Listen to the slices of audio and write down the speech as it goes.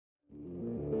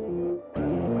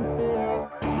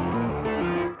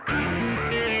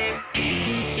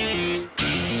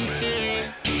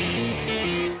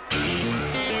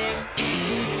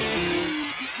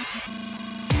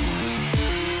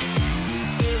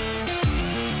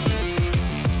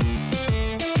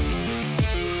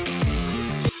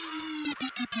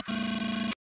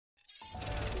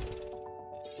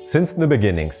Since the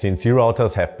beginning, CNC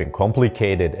routers have been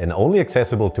complicated and only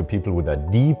accessible to people with a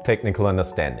deep technical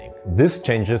understanding. This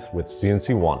changes with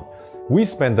CNC ONE. We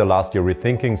spent the last year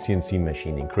rethinking CNC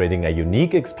machining, creating a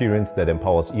unique experience that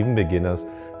empowers even beginners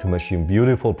to machine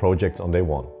beautiful projects on day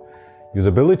one.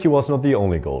 Usability was not the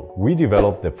only goal. We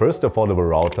developed the first affordable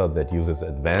router that uses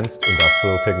advanced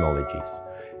industrial technologies,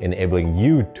 enabling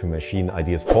you to machine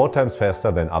ideas 4 times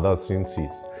faster than other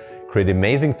CNCs. Create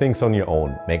amazing things on your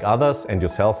own, make others and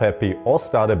yourself happy, or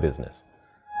start a business.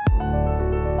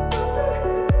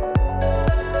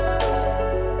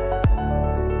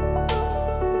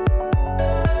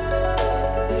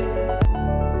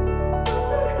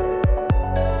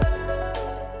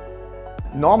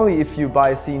 Normally, if you buy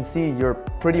a CNC, you're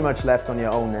pretty much left on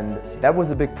your own, and that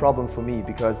was a big problem for me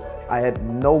because I had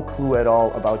no clue at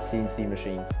all about CNC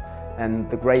machines. And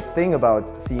the great thing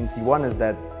about CNC ONE is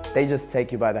that they just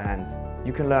take you by the hand.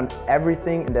 You can learn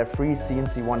everything in their free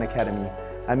CNC ONE Academy.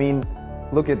 I mean,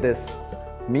 look at this.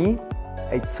 Me,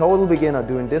 a total beginner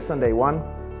doing this on day one,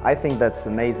 I think that's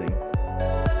amazing.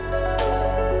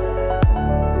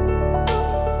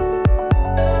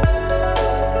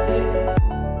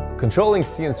 Controlling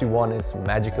CNC ONE is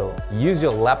magical. Use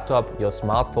your laptop, your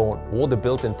smartphone, or the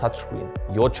built-in touchscreen.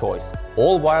 Your choice.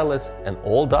 All wireless and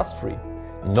all dust-free.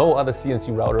 No other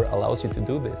CNC router allows you to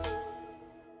do this.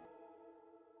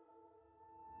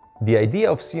 The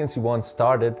idea of CNC ONE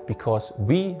started because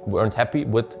we weren't happy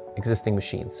with existing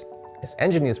machines. As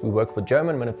engineers, we work for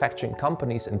German manufacturing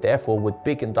companies and therefore with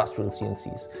big industrial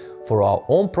CNCs. For our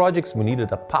own projects, we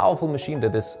needed a powerful machine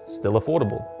that is still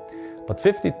affordable. But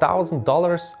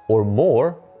 $50,000 or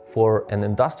more for an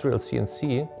industrial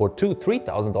CNC, or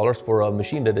 $2,000–$3,000 for a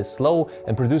machine that is slow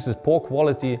and produces poor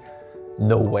quality,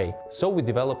 no way. So we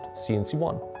developed CNC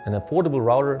ONE, an affordable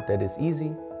router that is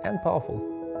easy and powerful.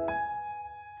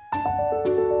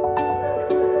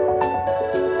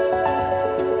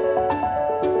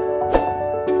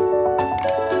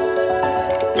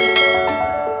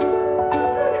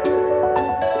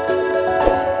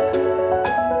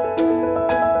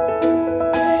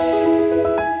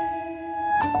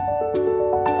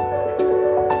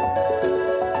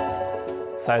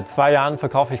 Seit 2 Jahren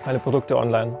verkaufe ich meine Produkte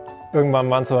online. Irgendwann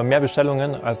waren es aber mehr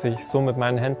Bestellungen, als ich so mit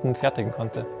meinen Händen fertigen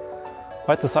konnte.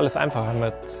 Heute ist alles einfacher.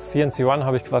 Mit CNC ONE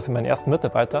habe ich quasi meinen ersten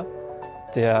Mitarbeiter,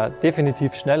 der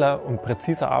definitiv schneller und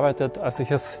präziser arbeitet, als ich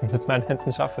es mit meinen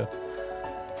Händen schaffe.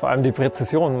 Vor allem die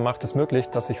Präzision macht es möglich,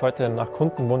 dass ich heute nach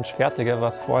Kundenwunsch fertige,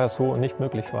 was vorher so nicht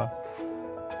möglich war.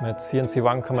 Mit CNC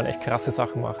ONE kann man echt krasse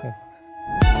Sachen machen.